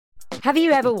Have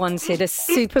you ever wanted a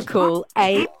super cool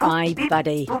AI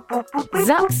buddy?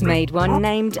 Zuck's made one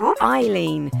named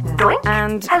Eileen.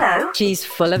 And she's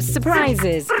full of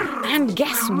surprises. And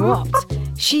guess what?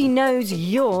 She knows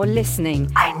you're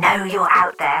listening. I know you're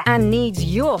out there. And needs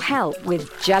your help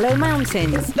with Jello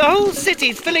Mountains. The whole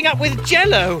city's filling up with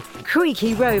Jello.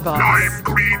 Creaky robots. Lime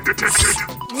green detected.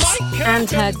 And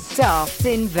her daft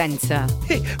inventor.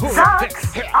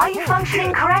 Zucks, are you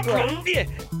functioning correctly?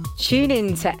 Tune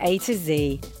in to A to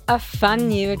Z, a fun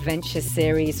new adventure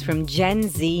series from Gen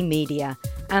Z Media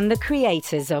and the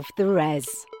creators of The Res.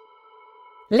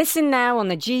 Listen now on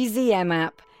the GZM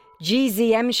app,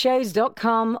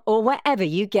 gzmshows.com, or wherever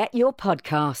you get your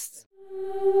podcasts.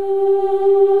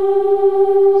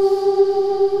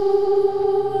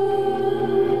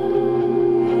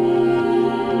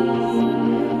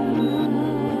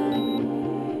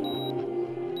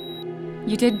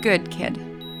 You did good, kid.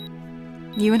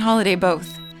 You and Holiday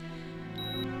both.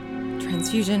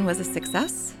 Transfusion was a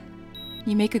success.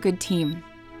 You make a good team,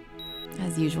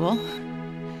 as usual.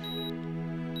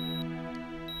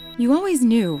 You always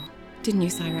knew, didn't you,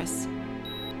 Cyrus?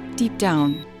 Deep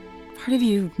down, part of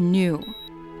you knew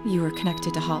you were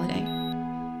connected to Holiday.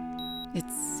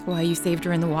 It's why you saved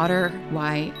her in the water,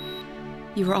 why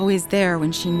you were always there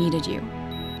when she needed you.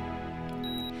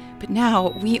 But now,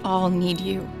 we all need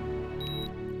you.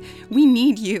 We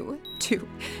need you to...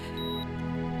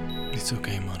 It's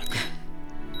okay, Monica.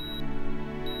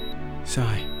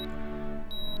 Cy,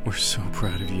 we're so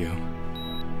proud of you.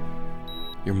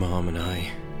 Your mom and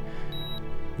I,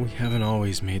 we haven't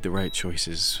always made the right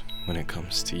choices when it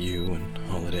comes to you and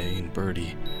Holiday and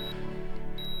Birdie.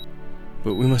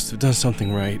 But we must have done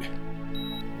something right.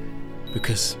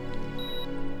 Because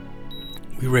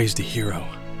we raised a hero.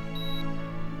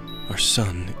 Our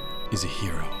son is a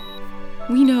hero.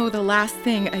 We know the last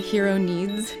thing a hero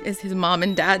needs is his mom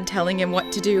and dad telling him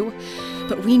what to do,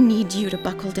 but we need you to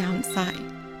buckle down, Cy.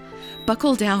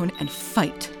 Buckle down and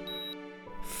fight.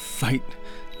 Fight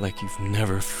like you've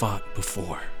never fought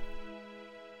before.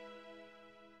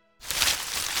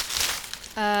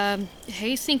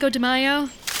 Hey, Cinco de Mayo.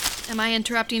 Am I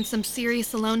interrupting some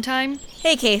serious alone time?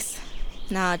 Hey, Case.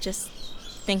 Nah, just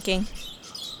thinking.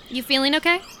 You feeling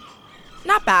okay?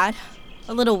 Not bad.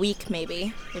 A little weak,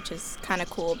 maybe, which is kind of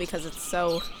cool because it's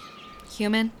so...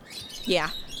 Human?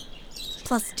 Yeah.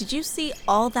 Plus, did you see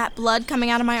all that blood coming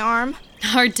out of my arm?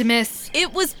 Hard to miss.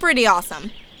 It was pretty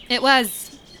awesome. It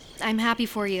was. I'm happy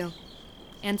for you.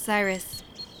 And Cyrus.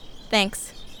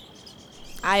 Thanks.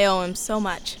 I owe him so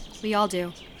much. We all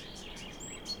do.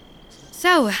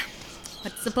 So,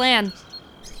 what's the plan?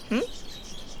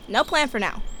 No plan for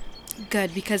now.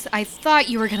 Good, because I thought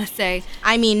you were gonna say...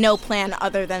 I mean, no plan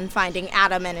other than finding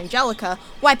Adam and Angelica,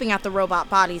 wiping out the robot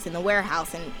bodies in the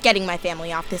warehouse, and getting my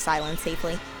family off this island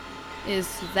safely.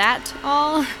 Is that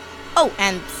all? Oh,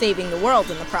 and saving the world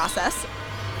in the process.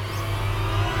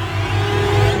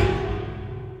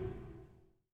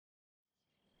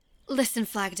 Listen,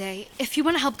 Flag Day, if you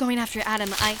want to help going after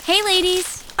Adam, Hey,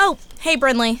 ladies! Oh, hey,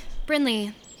 Brinley.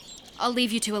 Brinley, I'll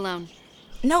leave you two alone.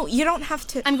 No, you don't have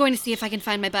to... I'm going to see if I can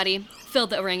find my buddy, Phil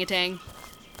the orangutan.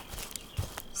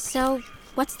 So,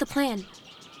 what's the plan?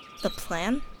 The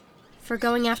plan? For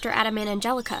going after Adam and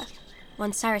Angelica,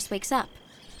 once Cyrus wakes up.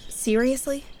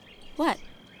 Seriously? What?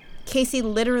 Casey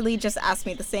literally just asked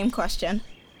me the same question.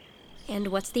 And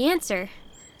what's the answer?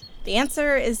 The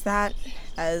answer is that,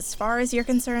 as far as you're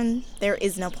concerned, there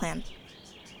is no plan.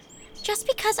 Just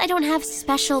because I don't have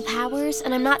special powers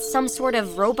and I'm not some sort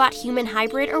of robot-human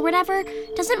hybrid or whatever,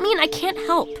 doesn't mean I can't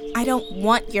help. I don't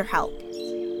want your help.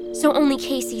 So only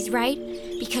Casey's right?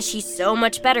 Because she's so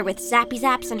much better with zappy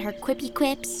zaps and her quippy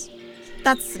quips?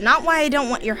 That's not why I don't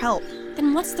want your help.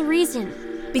 Then what's the reason?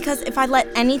 Because if I let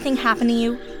anything happen to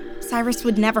you, Cyrus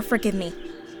would never forgive me.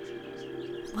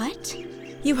 What?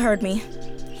 You heard me.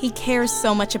 He cares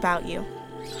so much about you.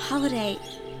 Holiday.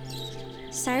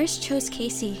 Cyrus chose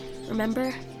Casey,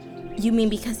 remember? You mean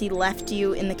because he left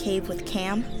you in the cave with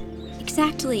Cam?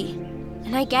 Exactly.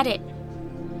 And I get it.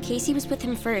 Casey was with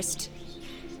him first.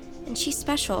 And she's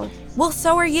special. Well,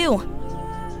 so are you.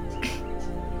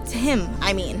 To him,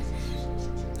 I mean.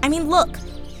 Look,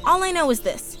 all I know is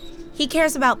this. He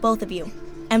cares about both of you.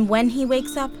 And when he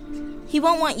wakes up, he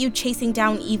won't want you chasing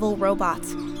down evil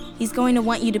robots. He's going to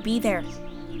want you to be there.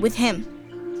 With him.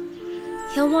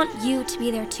 He'll want you to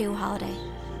be there too, Holiday.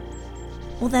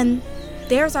 Well then,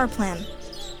 there's our plan.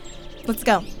 Let's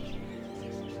go.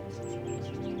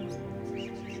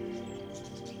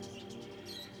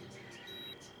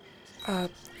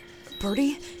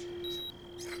 Birdie?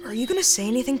 Are you gonna say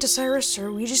anything to Cyrus, or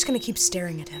are we just gonna keep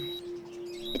staring at him?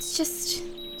 It's just...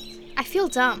 I feel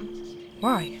dumb.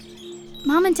 Why?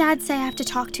 Mom and Dad say I have to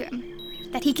talk to him,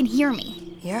 that he can hear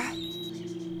me. Yeah?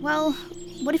 Well,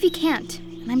 what if he can't,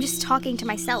 and I'm just talking to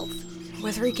myself?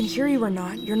 Whether he can hear you or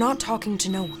not, you're not talking to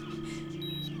no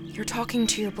one. You're talking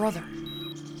to your brother.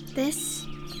 This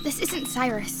isn't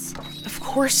Cyrus. Of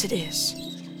course it is.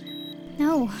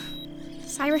 No,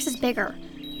 Cyrus is bigger.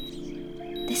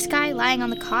 This guy lying on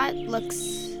the cot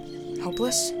looks...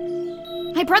 Helpless?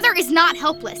 My brother is not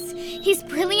helpless. He's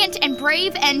brilliant and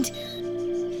brave and...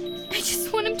 I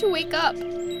just want him to wake up.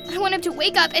 I want him to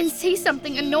wake up and say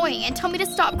something annoying and tell me to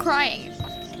stop crying.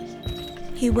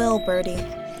 He will, Birdie.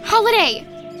 Holiday!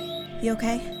 You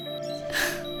okay?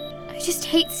 I just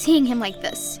hate seeing him like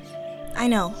this. I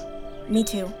know. Me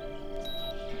too.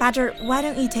 Badger, why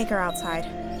don't you take her outside?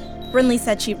 Brinley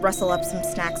said she'd rustle up some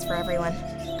snacks for everyone.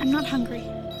 I'm not hungry.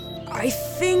 I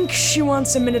think she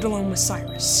wants a minute alone with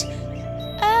Cyrus.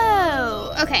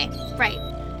 Oh, okay, right.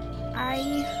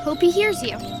 I hope he hears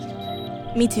you.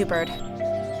 Me too, Bird.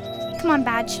 Come on,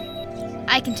 Badge.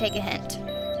 I can take a hint.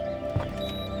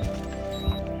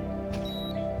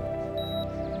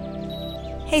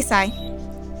 Hey, Cy.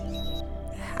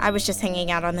 I was just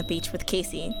hanging out on the beach with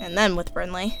Casey, and then with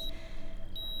Brinley.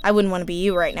 I wouldn't want to be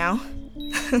you right now.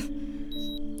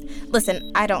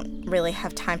 Listen, I don't really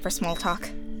have time for small talk.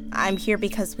 I'm here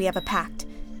because we have a pact.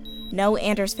 No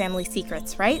Anders family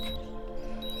secrets, right?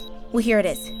 Well, here it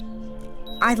is.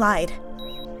 I lied.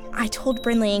 I told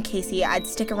Brinley and Casey I'd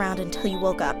stick around until you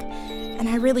woke up. And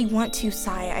I really want to,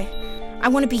 Cy. I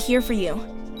want to be here for you.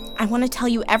 I want to tell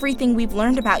you everything we've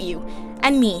learned about you.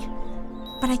 And me.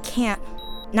 But I can't.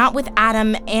 Not with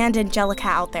Adam and Angelica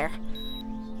out there.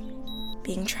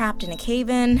 Being trapped in a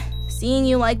cave-in, seeing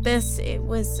you like this, it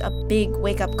was a big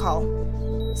wake-up call.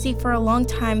 See, for a long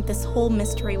time, this whole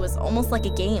mystery was almost like a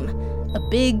game. A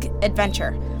big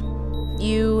adventure.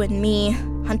 You and me,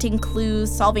 hunting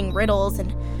clues, solving riddles,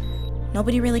 and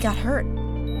nobody really got hurt.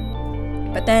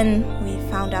 But then we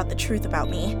found out the truth about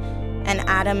me, and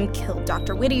Adam killed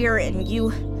Dr. Whittier, and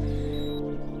you...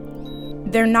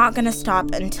 They're not gonna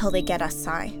stop until they get us,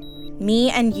 Cy. Me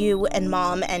and you and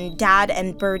Mom and Dad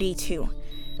and Birdie too.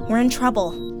 We're in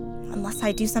trouble, unless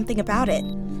I do something about it.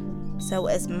 So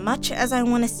as much as I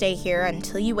want to stay here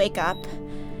until you wake up,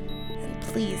 and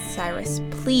please, Cyrus,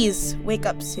 please wake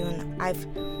up soon.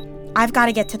 I've got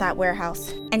to get to that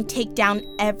warehouse and take down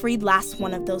every last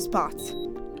one of those bots.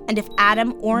 And if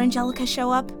Adam or Angelica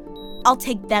show up, I'll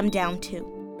take them down too.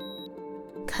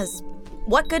 'Cause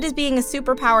what good is being a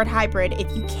super-powered hybrid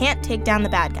if you can't take down the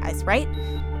bad guys, right?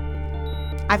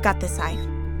 I've got this, Cy.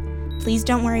 Please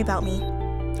don't worry about me.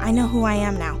 I know who I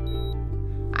am now.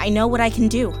 I know what I can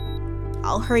do.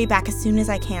 I'll hurry back as soon as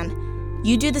I can.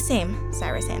 You do the same,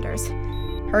 Cyrus Anders.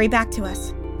 Hurry back to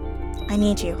us. I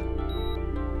need you.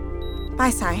 Bye,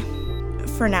 Cy.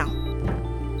 For now.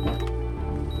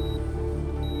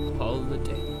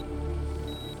 Holiday.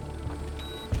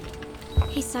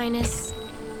 Hey, Cyrus.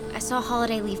 I saw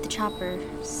Holiday leave the chopper,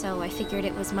 so I figured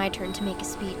it was my turn to make a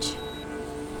speech.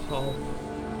 Oh.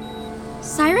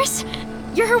 Cyrus?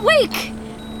 You're awake!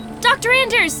 Dr.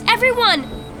 Anders! Everyone!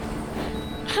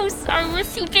 Oh,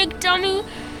 Cyrus, you big dummy.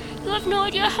 You have no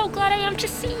idea how glad I am to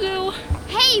see you.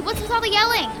 Hey, what's with all the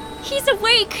yelling? He's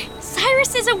awake!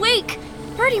 Cyrus is awake!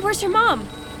 Birdie, where's your mom?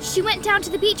 She went down to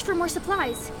the beach for more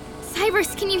supplies.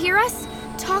 Cyrus, can you hear us?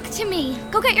 Talk to me.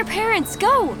 Go get your parents,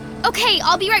 go! Okay,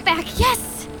 I'll be right back.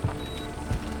 Yes!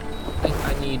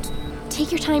 I need...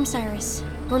 Take your time, Cyrus.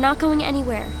 We're not going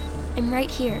anywhere. I'm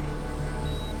right here.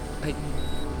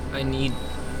 I need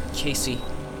Casey.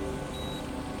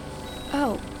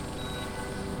 Oh.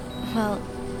 Well,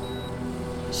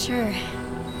 sure.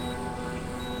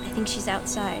 I think she's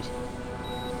outside.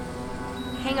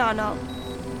 Hang on,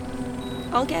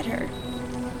 I'll get her.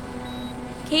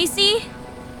 Casey?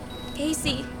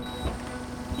 Casey.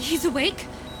 He's awake?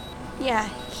 Yeah,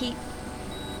 he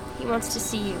wants to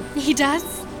see you. He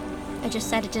does? I just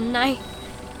said it, didn't I?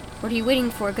 What are you waiting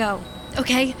for? Go.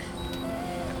 Okay.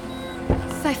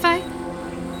 Sci-Fi?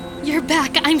 You're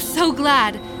back. I'm so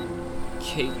glad.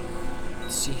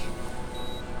 Casey.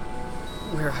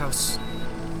 Warehouse.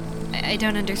 I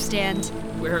don't understand.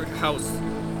 Warehouse.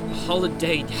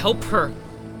 Holiday. Help her.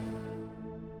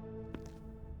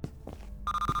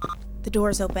 The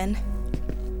door's open.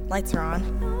 Lights are on.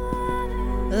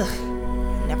 Ugh.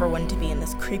 Never wanted to be in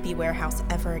this creepy warehouse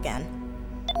ever again.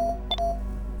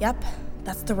 Yep,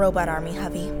 that's the robot army,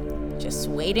 Hovey. Just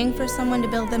waiting for someone to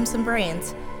build them some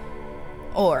brains.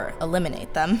 Or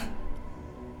eliminate them.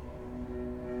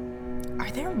 Are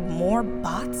there more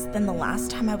bots than the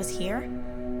last time I was here?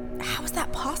 How is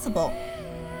that possible?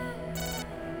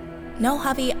 No,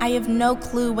 Hovey, I have no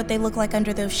clue what they look like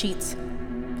under those sheets.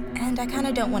 and I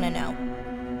kinda don't wanna know.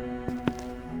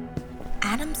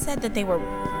 Adam said that they were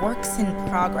works in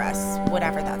progress,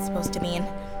 whatever that's supposed to mean.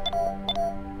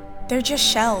 They're just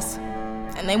shells,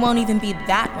 and they won't even be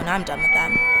that when I'm done with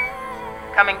them.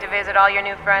 Coming to visit all your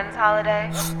new friends,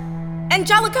 Holiday?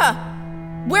 Angelica!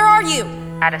 Where are you?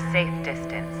 At a safe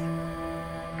distance.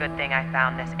 Good thing I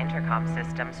found this intercom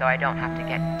system so I don't have to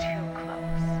get too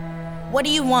close. What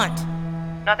do you want?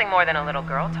 Nothing more than a little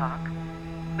girl talk.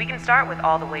 We can start with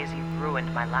all the ways you've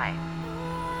ruined my life,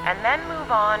 and then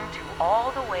move on to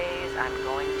all the ways I'm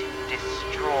going to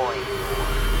destroy you.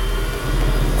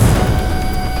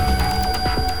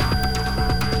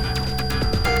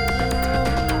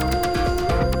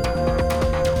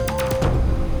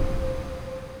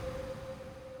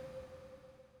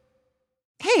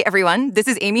 Hey everyone, this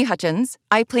is Amy Hutchins.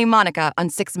 I play Monica on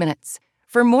 6 Minutes.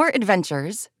 For more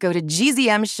adventures, go to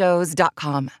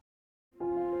gzmshows.com.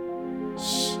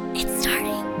 Shh, it's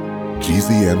starting.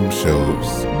 GZM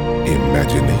Shows.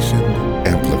 Imagination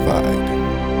Amplified.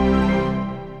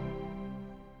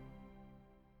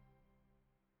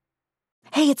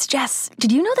 Hey, it's Jess.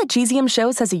 Did you know that GZM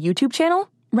Shows has a YouTube channel?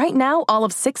 Right now, all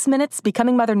of 6 Minutes,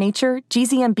 Becoming Mother Nature,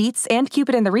 GZM Beats, and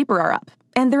Cupid and the Reaper are up.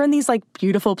 And they're in these,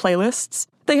 beautiful playlists.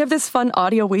 They have this fun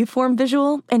audio waveform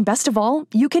visual, and best of all,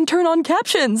 you can turn on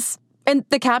captions. And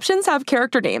the captions have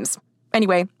character names.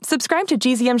 Anyway, subscribe to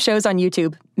GZM Shows on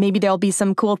YouTube. Maybe there'll be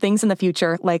some cool things in the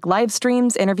future, like live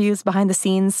streams, interviews, behind the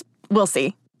scenes. We'll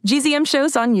see. GZM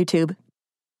Shows on YouTube.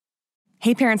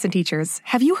 Hey parents and teachers,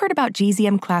 have you heard about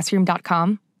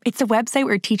gzmclassroom.com? It's a website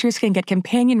where teachers can get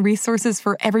companion resources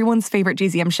for everyone's favorite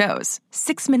GZM shows.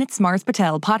 6 Minutes, Mars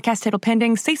Patel, Podcast Title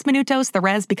Pending, 6 Minutos, The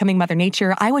Res, Becoming Mother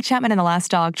Nature, Iowa Chapman and the Last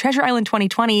Dog, Treasure Island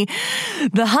 2020,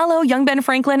 The Hollow, Young Ben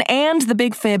Franklin, and The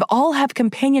Big Fib all have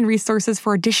companion resources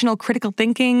for additional critical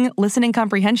thinking, listening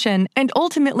comprehension, and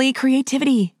ultimately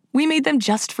creativity. We made them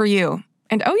just for you.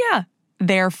 And oh yeah,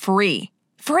 they're free.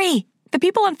 Free! The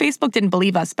people on Facebook didn't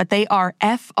believe us, but they are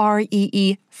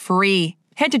free.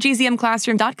 Head to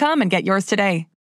gzmclassroom.com and get yours today.